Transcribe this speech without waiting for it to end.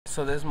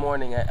So this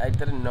morning I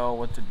didn't know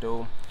what to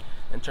do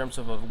in terms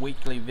of a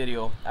weekly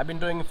video. I've been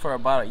doing it for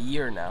about a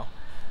year now,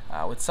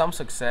 with some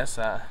success.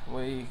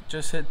 We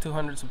just hit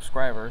 200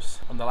 subscribers.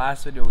 On the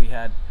last video we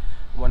had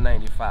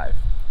 195.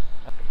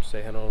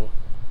 Say hello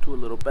to a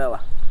little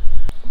Bella.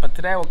 But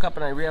today I woke up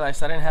and I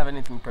realized I didn't have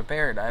anything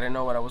prepared. I didn't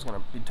know what I was going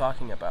to be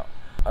talking about.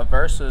 A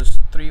versus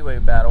three-way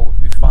battle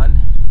would be fun,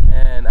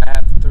 and I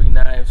have three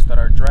knives that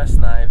are dress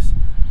knives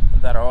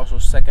that are also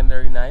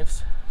secondary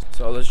knives.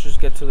 So let's just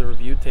get to the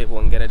review table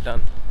and get it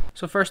done.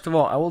 So first of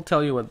all, I will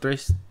tell you what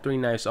these three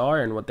knives are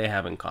and what they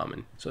have in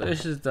common. So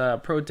this is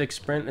the ProTech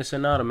Sprint. It's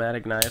an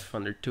automatic knife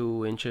under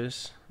 2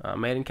 inches,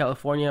 made in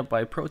California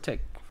by ProTech.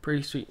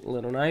 Pretty sweet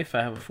little knife.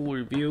 I have a full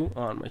review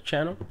on my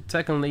channel.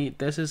 Secondly,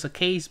 this is a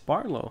Case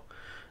Barlow.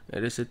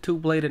 It is a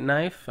 2-bladed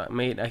knife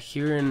made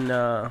here in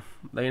the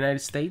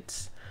United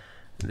States.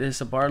 This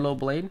is a Barlow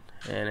blade,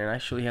 and it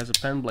actually has a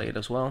pen blade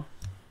as well.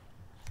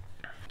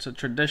 It's a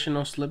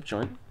traditional slip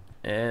joint.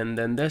 And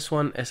then this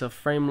one is a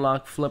frame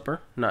lock flipper.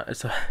 No,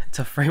 it's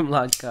a frame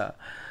lock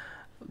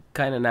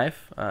kind of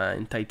knife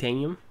in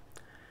titanium.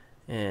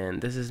 And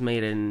this is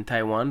made in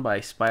Taiwan by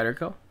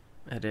Spyderco.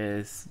 It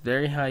is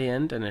very high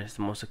end, and it's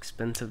the most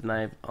expensive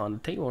knife on the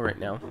table right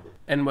now.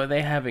 And what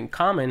they have in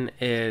common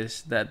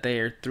is that they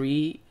are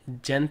 3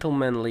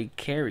 gentlemanly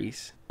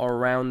carries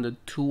around the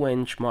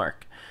 2-inch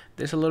mark.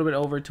 This a little bit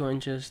over 2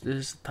 inches, this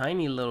is a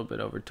tiny little bit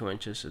over 2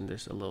 inches, and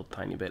this a little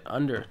tiny bit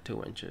under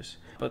 2 inches.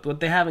 But what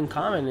they have in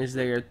common is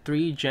they are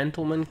 3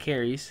 gentleman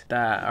carries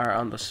that are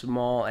on the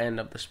small end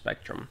of the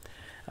spectrum.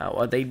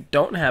 What they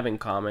don't have in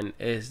common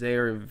is they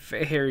are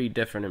very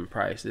different in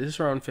price. This is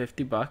around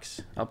 50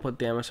 bucks. I'll put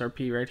the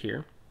MSRP right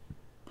here.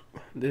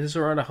 This is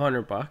around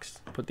 100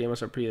 bucks. Put the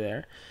MSRP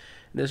there.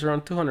 This is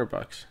around 200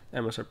 bucks.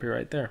 MSRP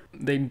right there.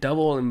 They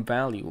double in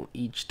value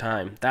each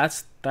time.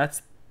 That's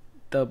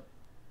the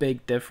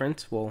big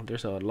difference. Well,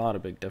 there's a lot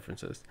of big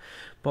differences.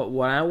 But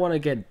what I want to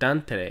get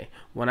done today,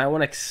 what I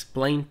want to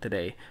explain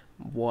today,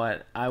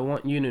 what I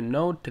want you to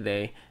know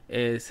today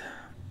is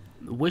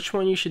which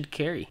one you should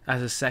carry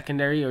as a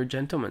secondary or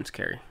gentleman's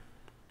carry,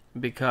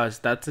 because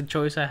that's a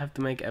choice I have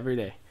to make every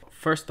day.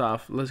 First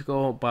off, let's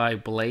go by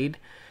blade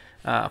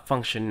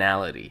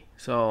functionality.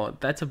 So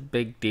that's a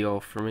big deal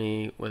for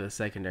me with a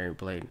secondary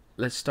blade.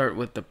 Let's start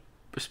with the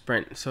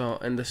Sprint. So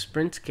in the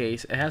Sprint's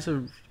case, it has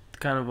a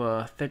kind of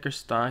a thicker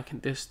stock.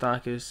 This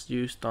stock is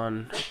used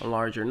on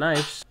larger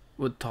knives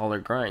with taller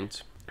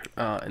grinds.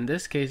 In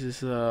this case,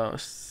 it's a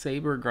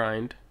saber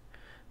grind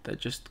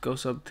that just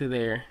goes up to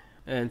there,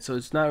 and so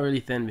it's not really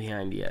thin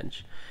behind the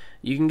edge.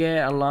 You can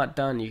get a lot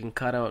done. You can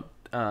cut out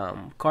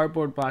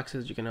cardboard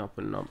boxes, you can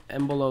open up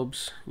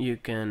envelopes, you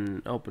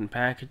can open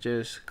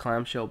packages,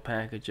 clamshell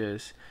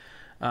packages.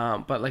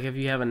 But like if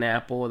you have an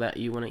apple that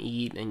you want to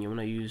eat and you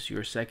want to use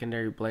your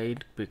secondary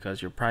blade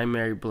because your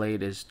primary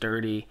blade is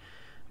dirty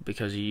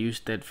because you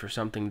used it for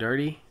something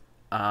dirty,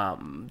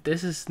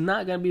 this is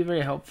not going to be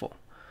very helpful.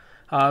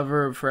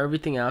 However, for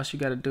everything else you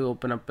got to do,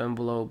 open up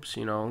envelopes,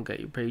 you know,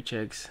 get your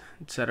paychecks,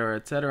 etc.,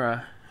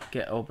 etc.,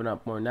 open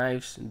up more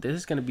knives, this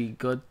is going to be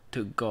good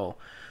to go.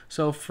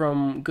 So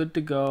from good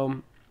to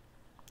go,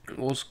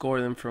 we'll score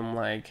them from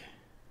like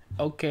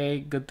okay,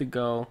 good to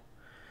go,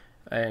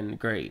 and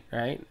great,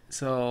 right?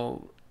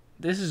 So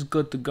this is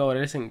good to go.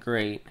 It isn't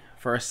great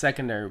for a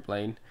secondary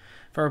blade.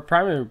 For a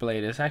primary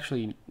blade, it's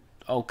actually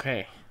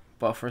okay,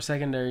 but for a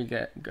secondary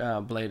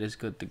blade is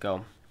good to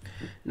go.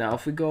 Now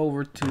if we go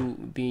over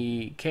to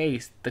the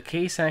case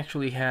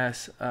actually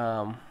has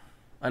an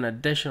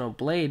additional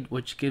blade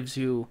which gives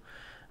you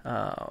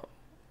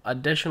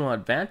additional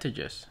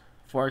advantages.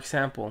 For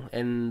example,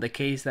 in the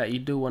case that you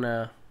do want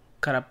to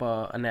cut up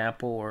an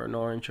apple or an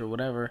orange or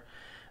whatever,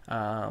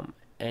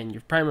 and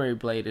your primary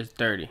blade is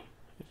dirty,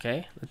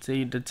 okay? Let's say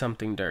you did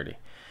something dirty.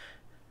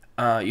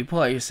 You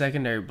pull out your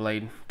secondary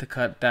blade to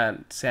cut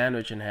that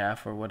sandwich in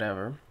half or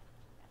whatever.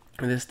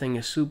 And this thing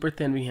is super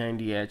thin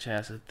behind the edge,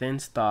 has a thin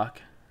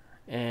stock,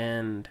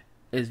 and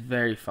is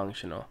very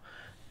functional.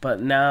 But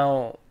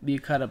now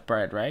you cut up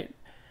bread, right?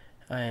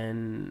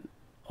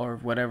 Or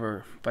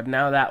whatever. But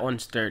now that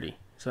one's dirty.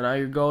 So now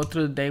you go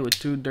through the day with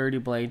 2 dirty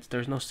blades.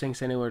 There's no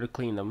sinks anywhere to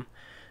clean them,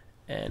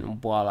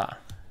 and voila,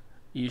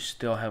 you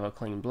still have a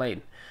clean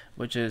blade,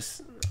 which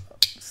is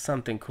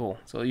something cool.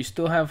 So you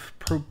still have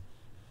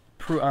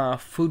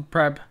food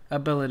prep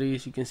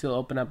abilities. You can still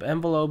open up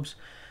envelopes,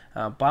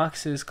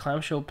 boxes,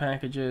 clamshell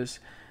packages.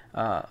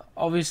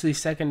 Obviously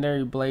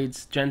secondary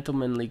blades,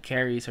 gentlemanly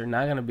carries, are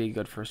not going to be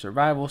good for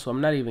survival, so I'm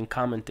not even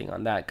commenting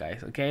on that,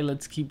 guys. Okay,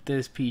 let's keep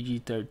this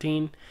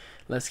PG-13.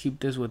 Let's keep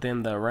this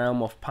within the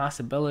realm of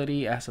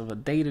possibility as of a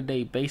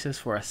day-to-day basis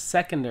for a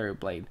secondary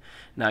blade.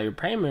 Now your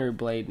primary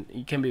blade,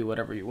 you can be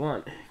whatever you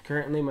want.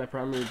 Currently my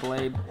primary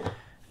blade,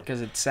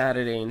 because it's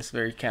Saturday and it's a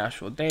very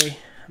casual day,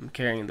 I'm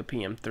carrying the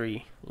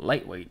PM3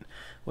 lightweight,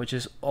 which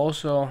is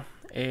also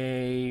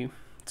a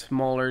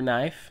smaller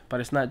knife, but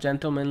it's not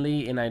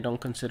gentlemanly, and I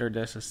don't consider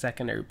this a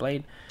secondary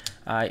blade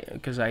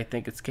because I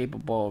think it's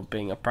capable of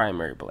being a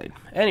primary blade.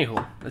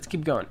 Anywho, let's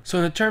keep going.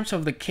 So in terms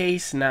of the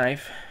Case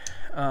knife,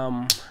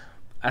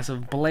 as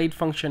of blade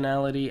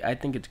functionality, I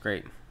think it's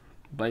great.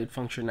 Blade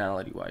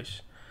functionality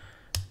wise.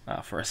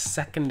 For a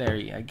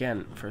secondary,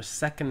 again, for a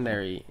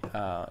secondary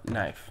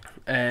knife.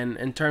 And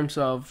in terms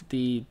of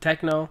the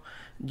Techno,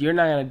 you're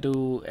not gonna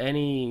do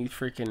any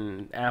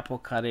freaking apple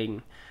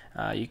cutting.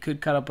 You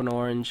could cut up an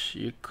orange,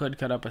 you could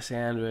cut up a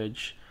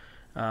sandwich.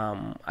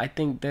 I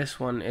think this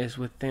one is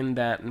within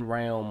that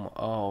realm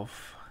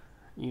of,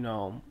 you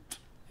know,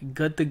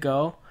 good to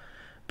go,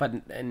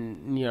 but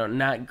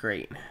not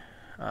great.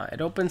 It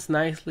opens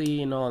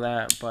nicely and all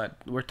that, but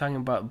we're talking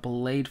about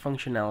blade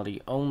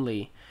functionality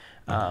only.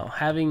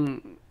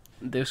 Having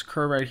this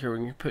curve right here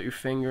when you put your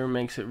finger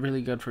makes it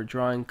really good for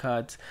drawing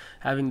cuts.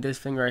 Having this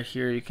thing right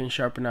here, you can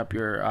sharpen up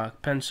your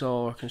pencil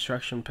or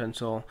construction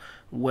pencil,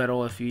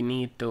 whittle if you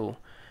need to.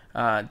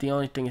 The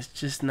only thing is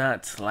just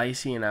not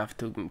slicey enough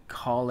to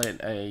call it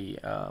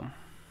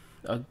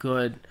a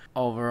good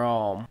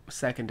overall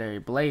secondary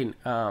blade.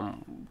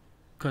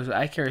 Because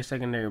I carry a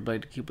secondary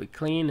blade to keep it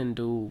clean and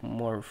do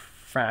more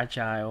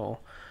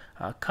fragile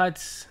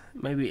cuts.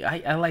 Maybe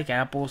I like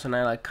apples and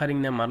I like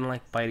cutting them. I don't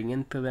like biting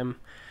into them.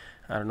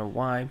 I don't know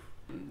why.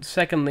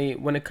 Secondly,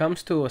 when it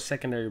comes to a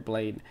secondary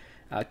blade,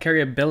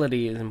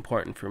 carryability is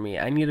important for me.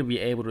 I need to be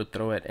able to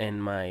throw it in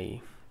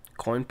my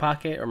coin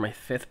pocket or my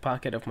fifth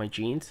pocket of my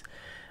jeans.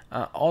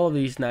 All of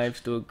these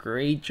knives do a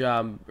great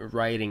job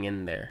writing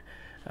in there.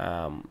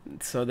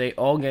 So they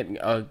all get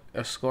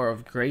a score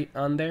of great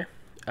on there.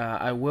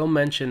 I will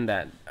mention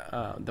that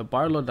the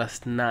Barlow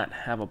does not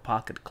have a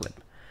pocket clip,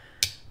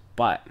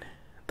 but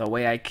the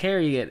way I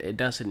carry it, it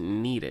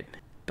doesn't need it.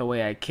 The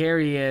way I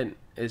carry it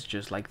is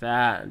just like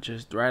that,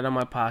 just right on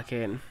my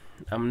pocket.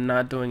 I'm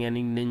not doing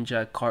any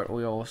ninja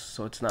cartwheels,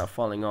 so it's not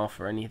falling off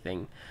or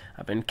anything.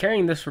 I've been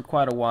carrying this for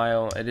quite a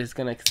while. It is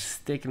gonna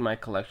stick in my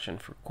collection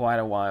for quite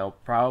a while,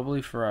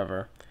 probably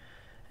forever.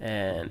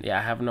 And yeah,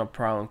 I have no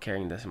problem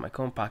carrying this in my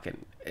coin pocket.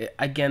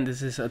 Again,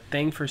 this is a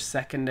thing for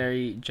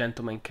secondary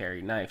gentleman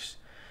carry knives.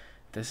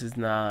 This is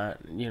not,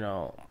 you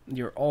know,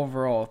 your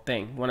overall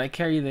thing. When I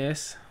carry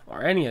this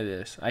or any of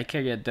this, I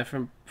carry a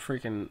different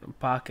freaking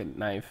pocket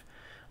knife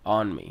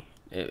on me.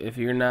 If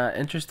you're not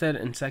interested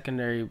in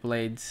secondary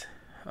blades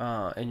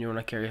and you want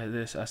to carry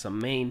this as a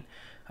main,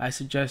 I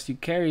suggest you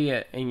carry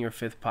it in your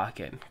fifth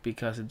pocket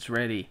because it's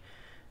ready.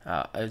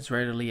 It's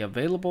readily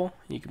available.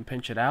 You can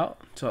pinch it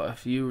out. So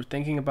if you're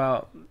thinking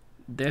about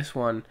this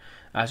one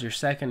as your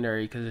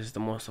secondary because it's the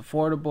most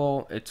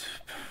affordable, it's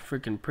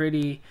freaking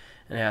pretty,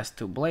 and it has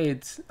two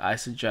blades, I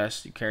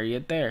suggest you carry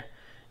it there.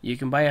 You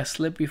can buy a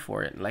slippy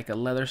for it, like a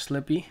leather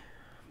slippy,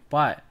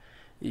 but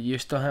you're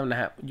still gonna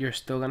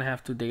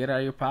have to dig it out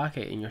of your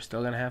pocket, and you're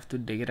still gonna have to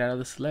dig it out of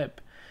the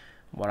slip.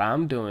 What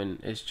I'm doing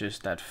is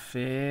just that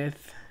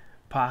fifth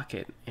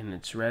pocket, and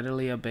it's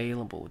readily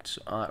available. It's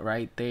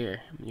right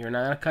there. You're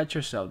not gonna cut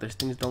yourself. These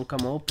things don't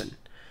come open.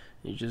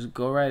 You just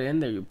go right in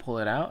there, you pull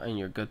it out, and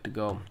you're good to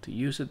go to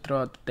use it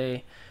throughout the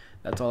day.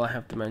 That's all I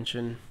have to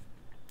mention.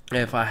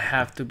 If I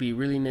have to be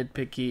really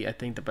nitpicky, I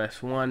think the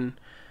best one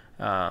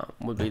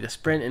would be the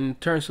Sprint in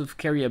terms of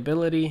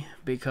carryability,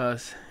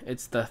 because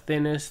it's the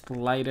thinnest,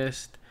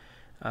 lightest,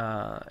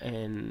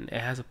 and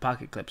it has a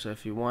pocket clip. So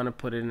if you want to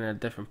put it in a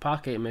different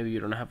pocket, maybe you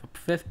don't have a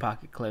fifth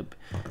pocket clip,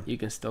 you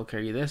can still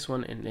carry this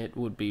one and it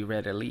would be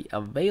readily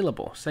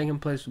available. Second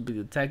place would be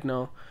the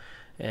Techno,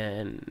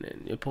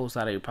 and it pulls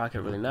out of your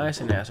pocket really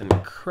nice, and it has an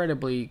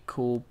incredibly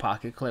cool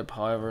pocket clip.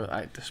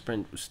 However, the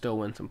Sprint still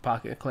wins some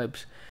pocket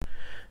clips.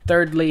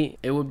 Thirdly,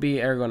 it would be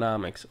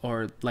ergonomics,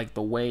 or like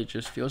the way it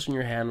just feels in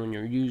your hand when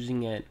you're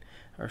using it,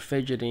 or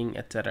fidgeting,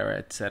 etc.,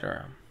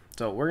 etc.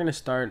 So we're gonna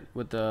start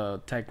with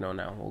the Techno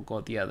now. We'll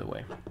go the other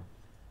way.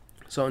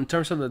 So in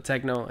terms of the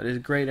Techno, it is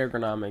great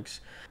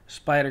ergonomics.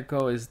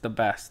 Spyderco is the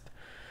best.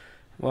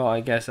 Well, I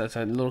guess that's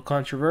a little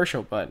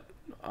controversial, but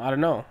I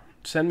don't know.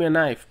 Send me a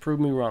knife, prove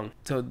me wrong.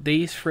 So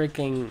these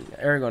freaking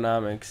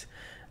ergonomics,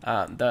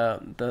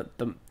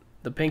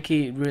 the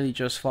pinky really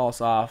just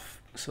falls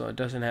off, so it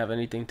doesn't have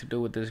anything to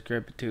do with this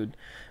gripitude,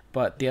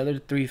 but the other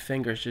three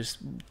fingers just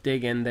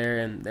dig in there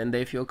and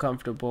they feel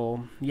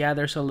comfortable. Yeah,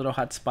 there's a little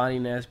hot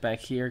spottiness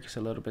back here, it's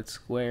a little bit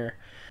square,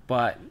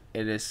 but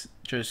it is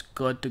just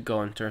good to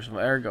go in terms of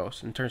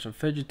ergos. In terms of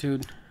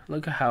fidgetude,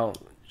 look at how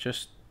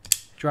just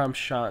drum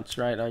shots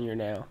right on your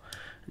nail.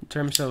 In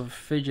terms of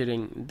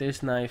fidgeting,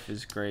 this knife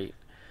is great.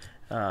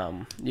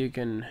 You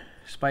can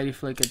spidey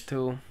flick it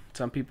too.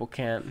 Some people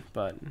can't,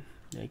 but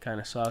they kind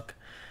of suck.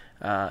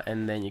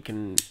 And then you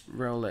can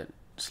roll it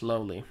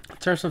slowly. In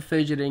terms of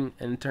fidgeting,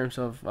 in terms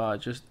of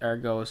just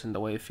ergos and the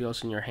way it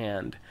feels in your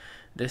hand,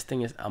 this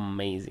thing is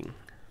amazing.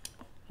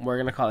 We're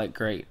gonna call it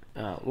great.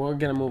 We're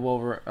gonna move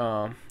over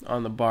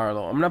on the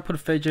Barlow. I'm gonna put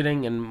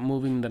fidgeting and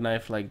moving the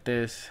knife like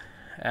this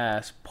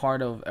as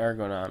part of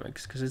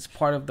ergonomics, because it's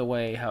part of the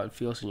way how it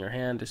feels in your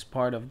hand. It's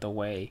part of the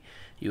way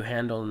you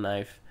handle the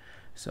knife.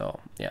 So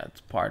yeah,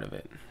 it's part of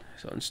it.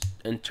 So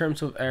in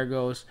terms of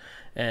ergos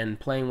and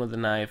playing with the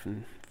knife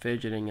and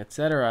fidgeting,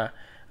 etc.,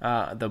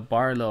 the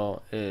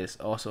Barlow is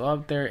also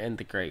up there, and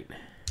the great.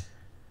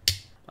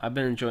 I've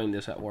been enjoying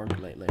this at work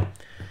lately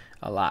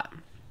a lot.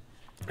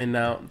 And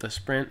now the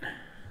Sprint.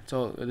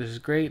 So this is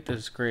great, this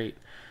is great.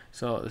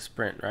 So the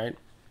sprint, right?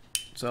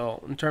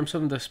 So in terms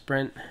of the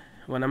sprint,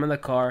 when I'm in the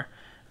car,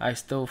 I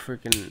still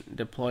freaking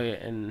deploy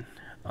it and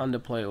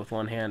undeploy it with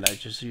one hand. I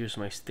just use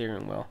my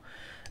steering wheel.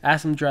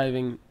 As I'm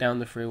driving down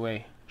the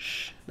freeway,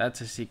 shh,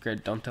 that's a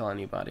secret, don't tell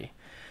anybody.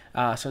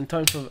 So in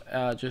terms of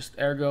just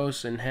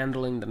ergos and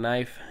handling the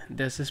knife,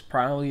 this is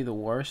probably the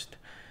worst.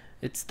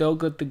 It's still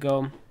good to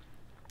go,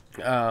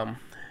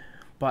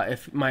 but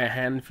if my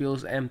hand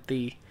feels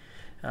empty,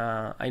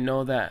 I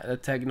know that the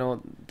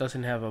Techno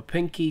doesn't have a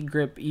pinky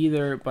grip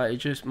either, but it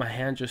just, my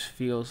hand just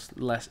feels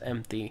less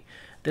empty.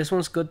 This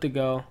one's good to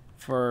go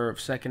for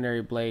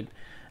secondary blade.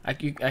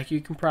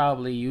 You can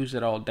probably use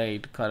it all day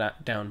to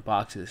cut down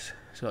boxes,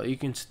 so you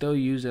can still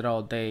use it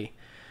all day.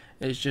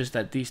 It's just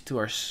that these two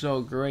are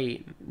so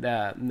great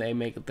that they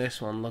make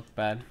this one look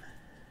bad,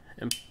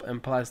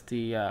 and plus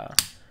the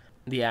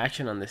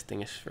action on this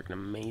thing is freaking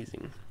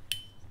amazing.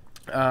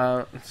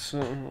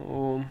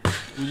 So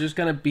I'm just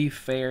gonna be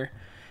fair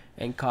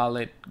and call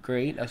it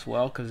great as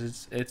well,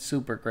 because it's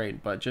super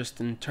great. But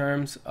just in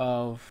terms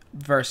of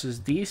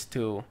versus these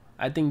two,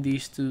 I think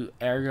these two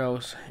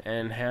ergos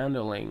and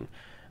handling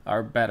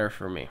are better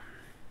for me.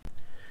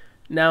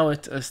 Now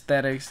it's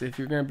aesthetics. If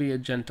you're gonna be a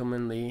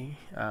gentlemanly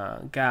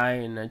guy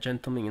and a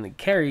gentlemanly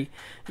carry,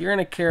 you're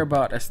gonna care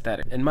about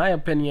aesthetic. In my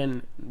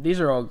opinion, these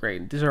are all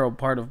great. These are all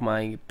part of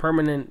my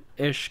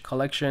permanent-ish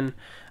collection.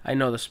 I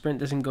know the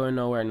Sprint isn't going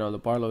nowhere. I know the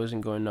Barlow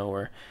isn't going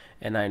nowhere,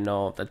 and I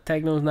know the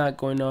Techno's not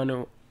going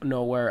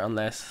nowhere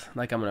unless,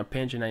 like, I'm in a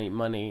pinch and I need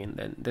money, and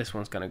then this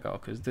one's gonna go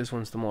because this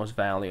one's the most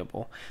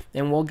valuable.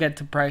 And we'll get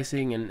to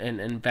pricing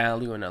and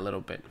value in a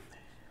little bit.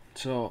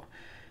 So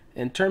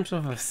in terms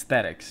of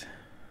aesthetics,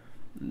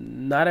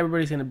 not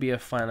everybody's going to be a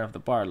fan of the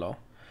Barlow,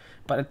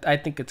 but I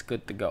think it's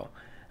good to go.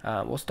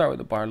 We'll start with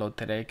the Barlow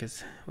today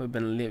because we've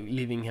been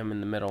leaving him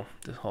in the middle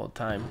this whole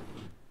time.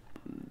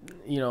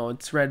 You know,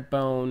 it's red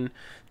bone,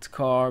 it's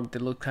carved,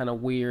 it looks kind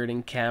of weird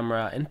in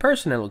camera. In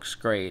person, it looks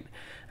great.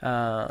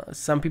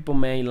 Some people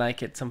may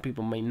like it, some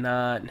people may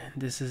not.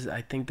 This is,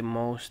 I think, the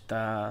most,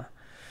 not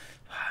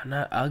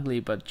ugly,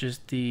 but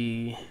just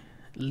the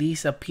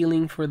least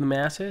appealing for the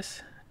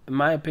masses. In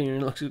my opinion,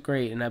 it looks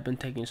great, and I've been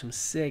taking some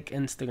sick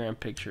Instagram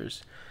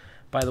pictures.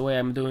 By the way,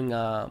 I'm going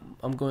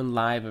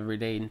live every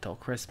day until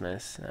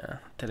Christmas.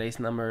 Today's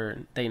day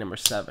number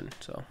 7.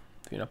 So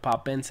if you want to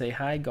pop in, say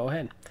hi, go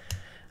ahead.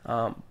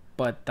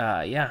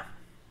 Yeah,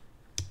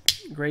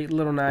 great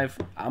little knife.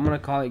 I'm gonna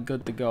call it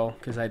good to go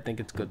because I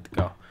think it's good to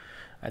go.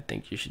 I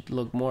think you should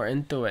look more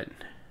into it.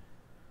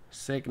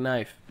 Sick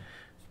knife,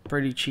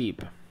 pretty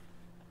cheap.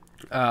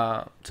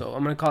 So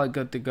I'm gonna call it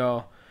good to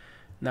go.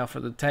 Now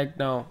for the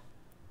Techno,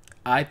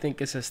 I think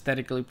it's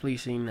aesthetically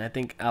pleasing. I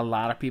think a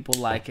lot of people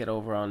like it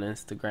over on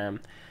Instagram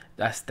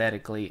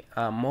aesthetically.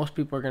 Most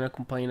people are going to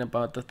complain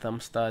about the thumb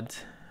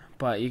studs,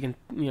 but you can,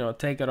 you know,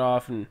 take it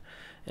off and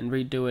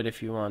redo it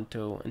if you want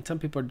to. And some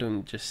people are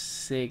doing just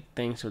sick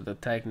things with the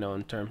Techno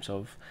in terms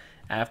of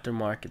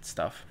aftermarket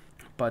stuff.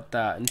 But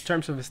in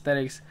terms of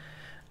aesthetics,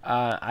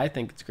 I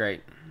think it's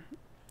great.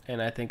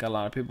 And I think a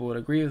lot of people would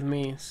agree with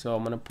me, so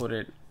I'm going to put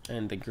it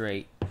in the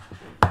great.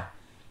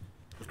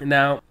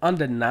 Now,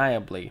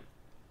 undeniably,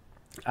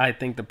 I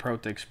think the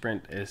ProTech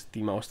Sprint is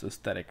the most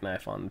aesthetic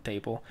knife on the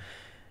table.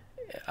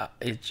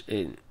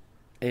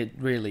 It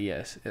really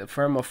is.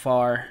 From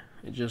afar,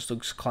 it just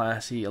looks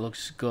classy. It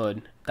looks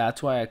good.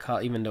 That's why I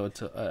call, even though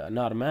it's an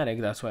automatic,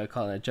 that's why I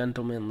call it a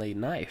gentlemanly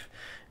knife,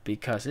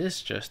 because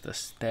it's just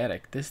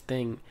aesthetic. This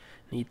thing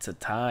needs a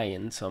tie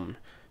and some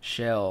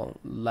shell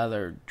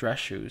leather dress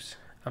shoes.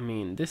 I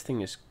mean, this thing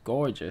is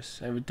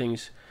gorgeous.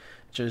 Everything's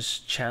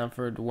just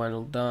chamfered,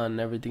 well done.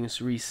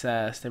 Everything's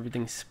recessed,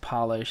 everything's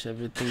polished,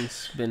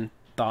 everything's been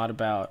thought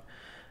about.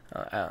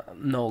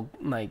 No,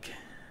 like,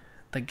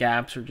 the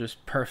gaps are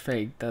just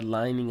perfect. The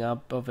lining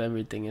up of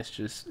everything is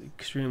just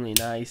extremely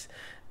nice.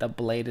 The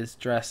blade is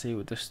dressy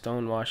with the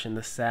stonewash and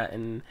the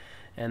satin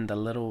and the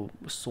little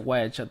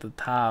swedge at the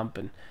top,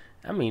 and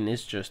I mean,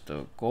 it's just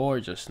a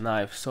gorgeous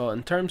knife. So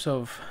in terms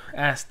of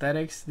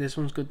aesthetics, this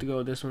one's good to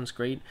go. This one's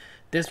great.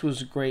 This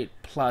was great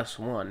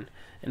 +1.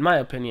 In my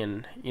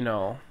opinion, you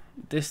know,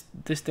 this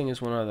thing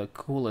is one of the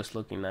coolest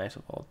looking knives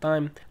of all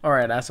time.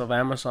 Alright, as of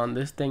Amazon,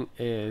 this thing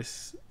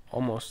is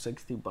almost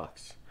 60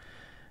 bucks.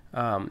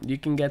 You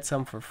can get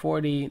some for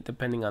 40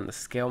 depending on the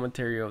scale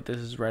material. This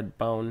is red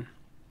bone,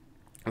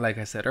 like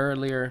I said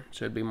earlier,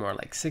 so it'd be more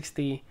like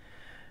 60.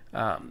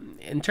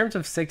 In terms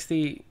of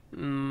 60,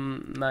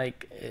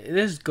 like, it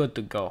is good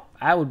to go.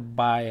 I would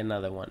buy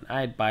another one.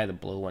 I'd buy the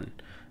blue one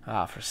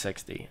for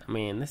 60. I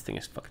mean, this thing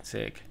is fucking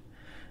sick.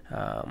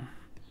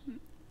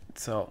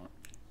 So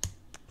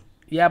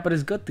yeah, but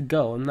it's good to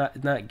go.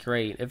 Not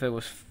great.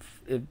 If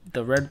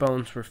the red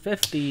bones were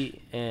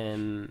 50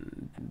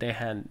 and they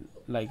had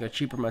like a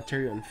cheaper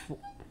material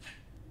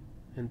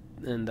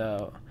in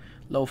the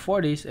low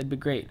 40s, it'd be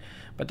great.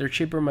 But their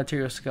cheaper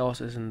material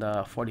scales is in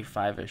the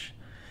 45ish,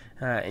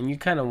 and you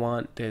kind of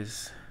want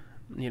this,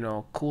 you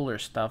know, cooler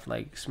stuff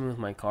like smooth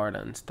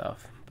micarta and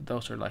stuff. But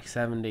those are like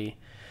 70.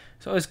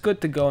 So it's good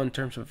to go in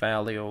terms of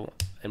value,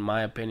 in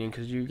my opinion,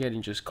 because you're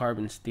getting just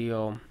carbon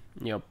steel,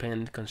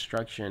 pinned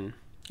construction.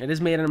 It is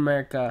made in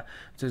America,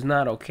 which is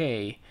not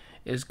okay.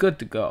 It's good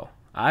to go.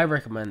 I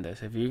recommend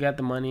this. If you got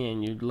the money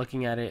and you're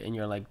looking at it and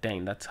you're like,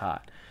 dang, that's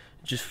hot,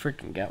 just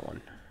freaking get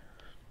one.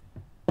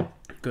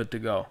 Good to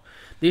go.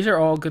 These are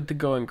all good to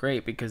go and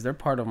great because they're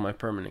part of my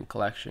permanent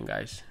collection,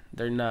 guys.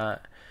 They're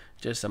not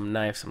just some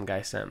knife some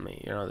guy sent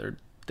me.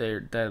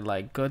 They're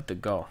like good to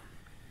go.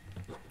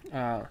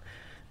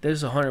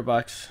 This is $100,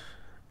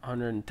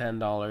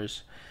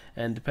 $110,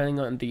 and depending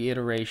on the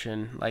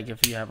iteration, like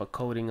if you have a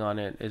coating on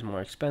it, is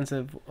more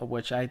expensive,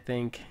 which I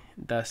think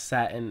the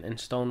satin and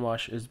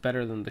stonewash is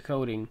better than the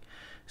coating.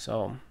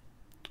 So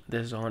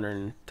this is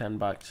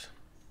 $110.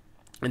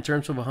 In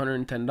terms of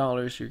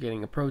 $110, you're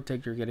getting a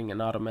Protect, you're getting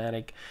an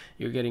automatic,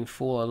 you're getting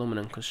full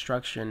aluminum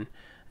construction,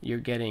 you're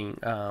getting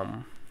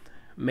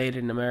made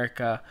in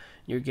America,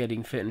 you're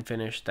getting fit and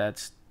finish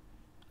that's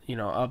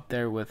up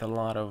there with a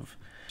lot of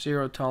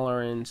zero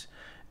tolerance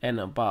and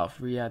above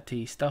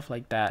reality stuff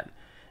like that,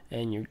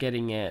 and you're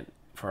getting it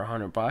for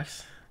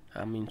 $100.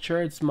 I mean,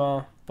 sure, it's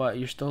small, but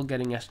you're still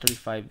getting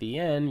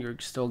S35VN, you're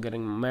still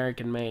getting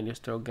American made, you're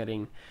still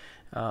getting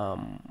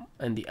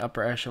in the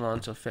upper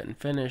echelons of fit and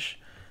finish.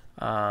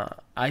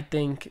 I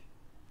think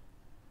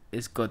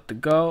it's good to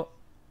go,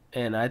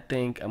 and I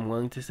think I'm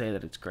willing to say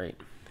that it's great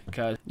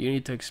because you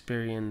need to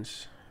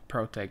experience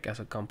Protect as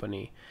a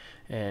company,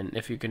 and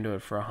if you can do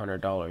it for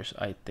 $100,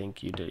 I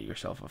think you did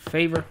yourself a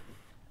favor.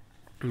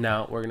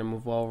 Now we're gonna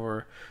move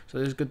over. So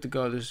this is good to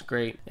go. This is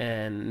great,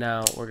 and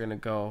now we're gonna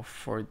go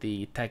for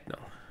the Techno.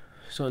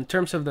 So in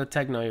terms of the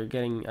Techno, you're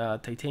getting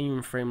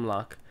titanium frame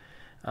lock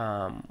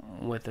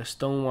with a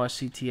stonewash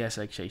CTS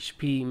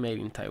XHP made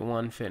in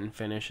Taiwan. Fit and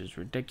finish is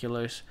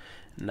ridiculous.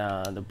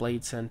 Now the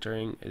blade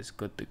centering is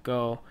good to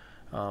go.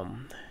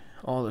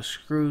 All the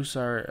screws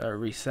are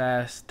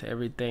recessed.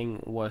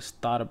 Everything was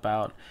thought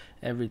about.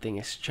 Everything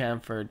is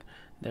chamfered.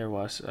 There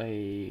was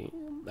a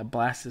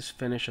blasted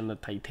finish on the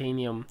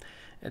titanium,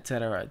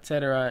 etc.,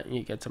 etc.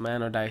 You get some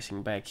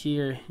anodizing back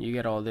here. You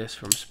get all this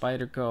from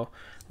Spyderco,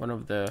 one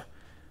of the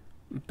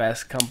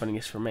best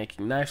companies for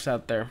making knives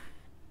out there.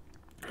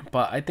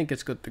 But I think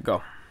it's good to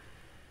go.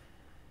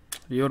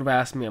 If you would have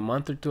asked me a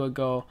month or two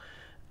ago,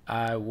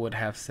 I would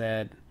have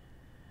said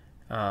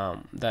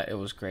that it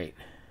was great.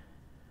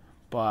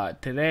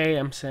 But today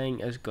I'm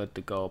saying it's good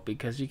to go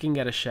because you can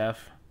get a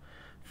chef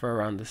for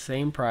around the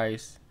same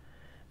price,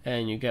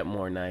 and you get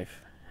more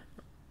knife,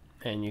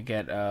 and you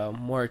get a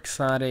more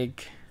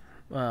exotic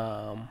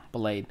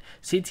blade.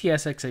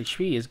 CTS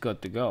XHP is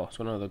good to go. It's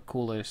one of the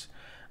coolest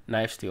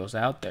knife steels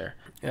out there.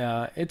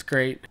 It's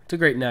great. It's a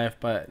great knife,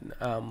 but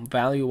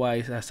value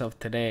wise as of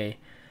today,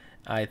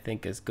 I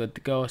think it's good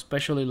to go,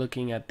 especially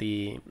looking at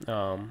the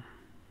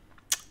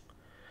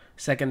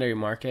secondary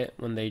market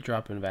when they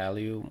drop in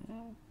value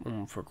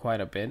for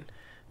quite a bit,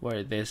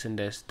 where this and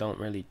this don't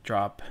really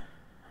drop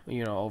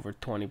over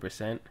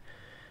 20%.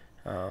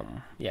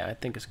 Yeah, I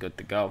think it's good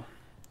to go.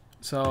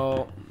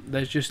 So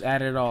let's just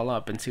add it all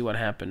up and see what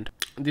happened.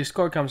 The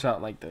score comes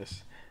out like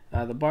this.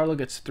 The Barlow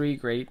gets 3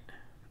 great,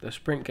 the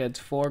Sprint gets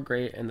 4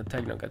 great, and the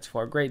Techno gets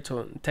 4 great.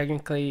 So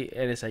technically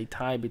it is a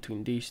tie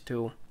between these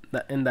two,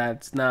 and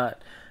that's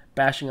not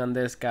bashing on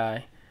this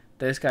guy.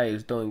 This guy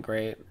is doing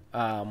great.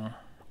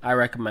 I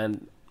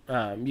recommend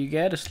you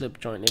get a slip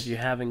joint if you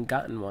haven't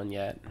gotten one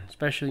yet,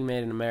 especially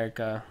made in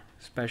America,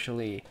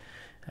 especially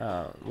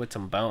with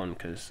some bone,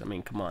 because I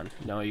mean, come on,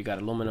 you got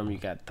aluminum, you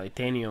got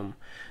titanium,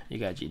 you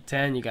got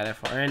G10, you got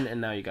FRN, and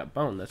now you got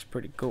bone. That's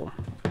pretty cool.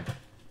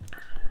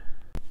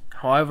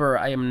 However,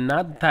 I am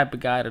not the type of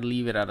guy to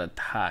leave it at a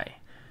tie,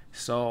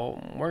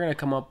 so we're gonna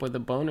come up with a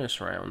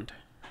bonus round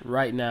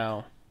right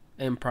now.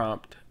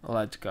 Impromptu.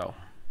 Let's go.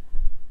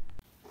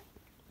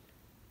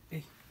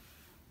 Hey,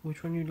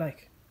 which one you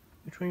like?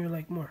 Which one you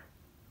like more?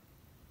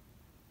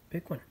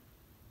 Pick one.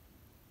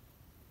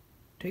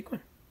 Take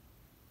one.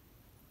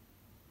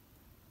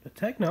 The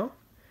Techno.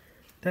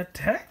 The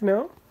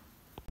Techno.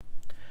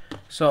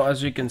 So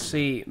as you can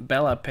see,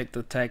 Bella picked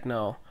the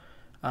Techno.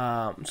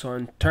 So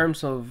in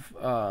terms of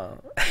a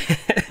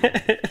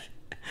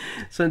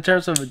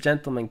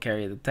gentleman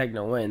carry, the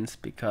Techno wins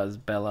because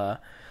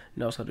Bella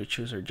knows how to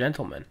choose her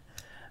gentleman.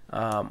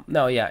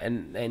 No, yeah,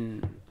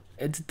 and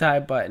it's a tie,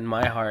 but in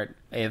my heart,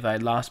 if I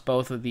lost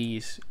both of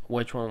these,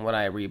 which one would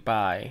I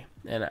rebuy?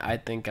 And I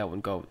think I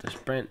would go with the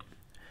Sprint,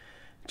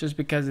 just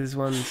because this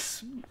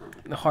one's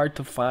hard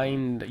to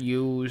find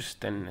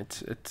used, and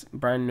it's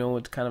brand new.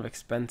 It's kind of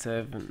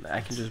expensive, and I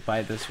can just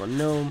buy this one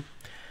new.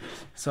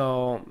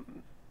 So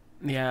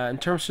yeah, in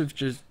terms of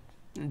just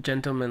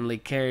gentlemanly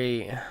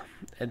carry,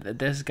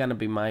 this is gonna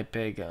be my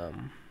pick.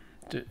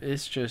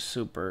 It's just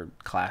super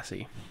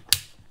classy.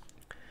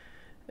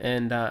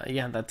 And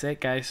yeah, that's it,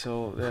 guys.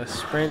 So the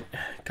Sprint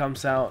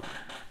comes out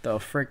the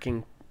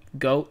freaking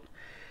GOAT.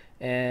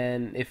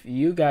 And if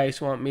you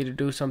guys want me to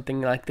do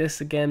something like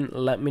this again,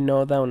 let me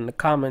know down in the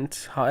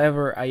comments.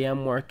 However, I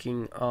am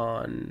working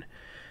on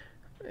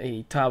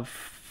a top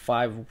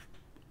 5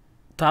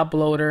 top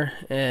loader,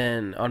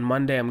 and on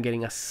Monday I'm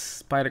getting a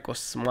spyderco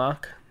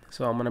smock.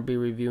 So I'm gonna be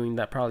reviewing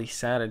that probably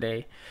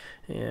Saturday.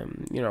 You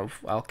know,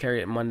 I'll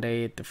carry it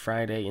Monday to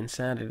Friday and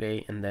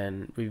Saturday, and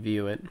then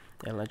review it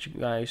and let you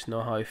guys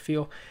know how I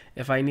feel.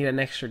 If I need an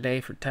extra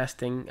day for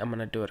testing, I'm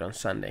gonna do it on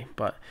Sunday.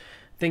 But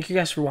thank you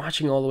guys for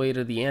watching all the way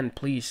to the end.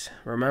 Please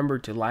remember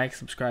to like,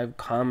 subscribe,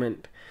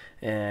 comment,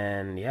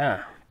 and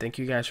yeah, thank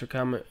you guys for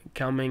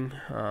coming.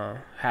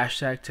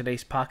 Hashtag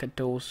today's pocket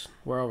tools.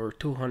 We're over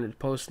 200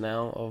 posts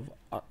now of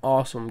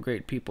awesome,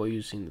 great people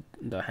using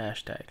the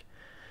hashtag.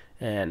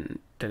 And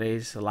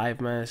today's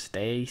live mess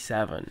day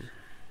 7.